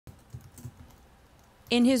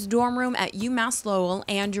In his dorm room at UMass Lowell,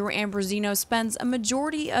 Andrew Ambrosino spends a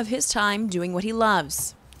majority of his time doing what he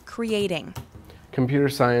loves, creating. Computer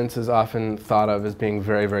science is often thought of as being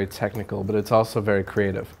very, very technical, but it's also very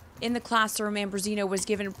creative. In the classroom, Ambrosino was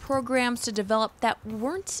given programs to develop that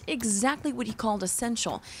weren't exactly what he called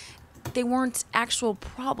essential. They weren't actual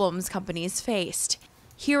problems companies faced.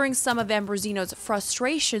 Hearing some of Ambrosino's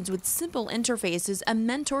frustrations with simple interfaces, a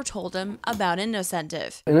mentor told him about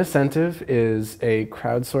InnoCentive. InnoCentive is a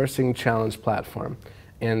crowdsourcing challenge platform,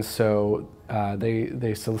 and so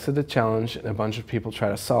they solicit a challenge and a bunch of people try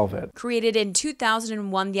to solve it. Created in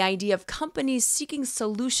 2001, the idea of companies seeking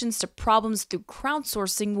solutions to problems through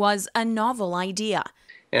crowdsourcing was a novel idea.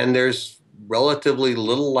 And there's relatively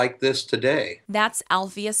little like this today. That's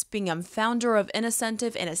Alpheus Bingham, founder of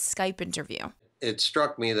InnoCentive, in a Skype interview. It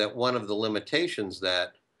struck me that one of the limitations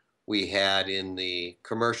that we had in the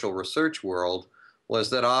commercial research world was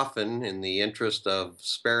that often, in the interest of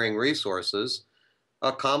sparing resources,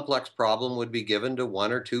 a complex problem would be given to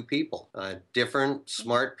one or two people. Different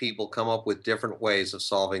smart people come up with different ways of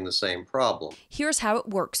solving the same problem. Here's how it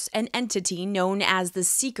works. An entity known as the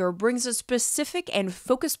seeker brings a specific and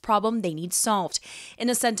focused problem they need solved.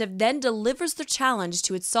 InnoCentive then delivers the challenge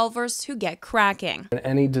to its solvers who get cracking. In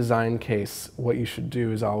any design case, what you should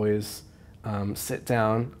do is always sit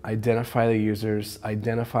down, identify the users,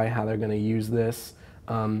 identify how they're going to use this,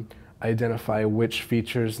 identify which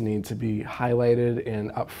features need to be highlighted and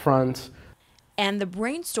upfront. And the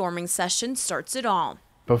brainstorming session starts it all.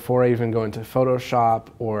 Before I even go into Photoshop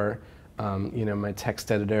or my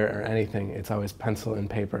text editor or anything, it's always pencil and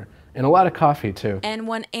paper. And a lot of coffee too. And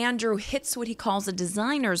when Andrew hits what he calls a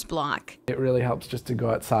designer's block, it really helps just to go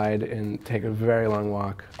outside and take a very long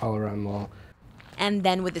walk all around Lowell. And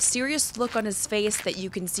then with a serious look on his face that you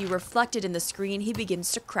can see reflected in the screen, he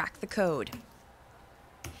begins to crack the code.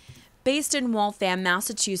 Based in Waltham,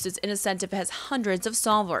 Massachusetts, InnoCentive has hundreds of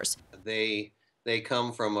solvers. They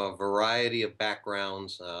come from a variety of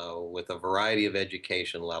backgrounds with a variety of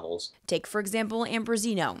education levels. Take, for example,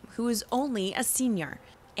 Ambrosino, who is only a senior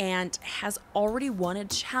and has already won a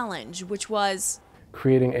challenge, which was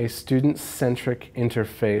creating a student-centric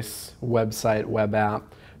interface, website, web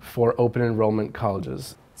app for open enrollment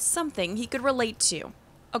colleges. Something he could relate to.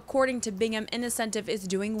 According to Bingham, InnoCentive is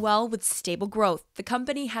doing well with stable growth. The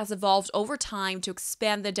company has evolved over time to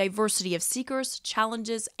expand the diversity of seekers,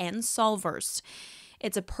 challenges, and solvers.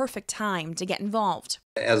 It's a perfect time to get involved.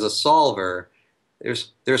 As a solver,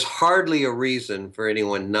 there's hardly a reason for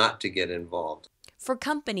anyone not to get involved. For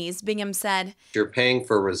companies, Bingham said, you're paying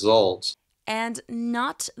for results. And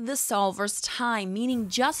not the solver's time, meaning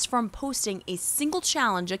just from posting a single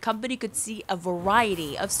challenge, a company could see a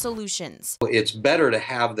variety of solutions. It's better to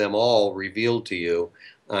have them all revealed to you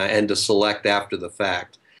and to select after the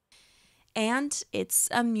fact. And it's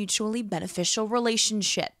a mutually beneficial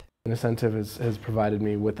relationship. InnoCentive has provided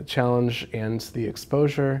me with the challenge and the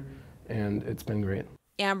exposure, and it's been great.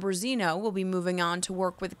 Ambrosino will be moving on to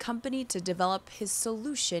work with a company to develop his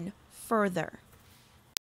solution further.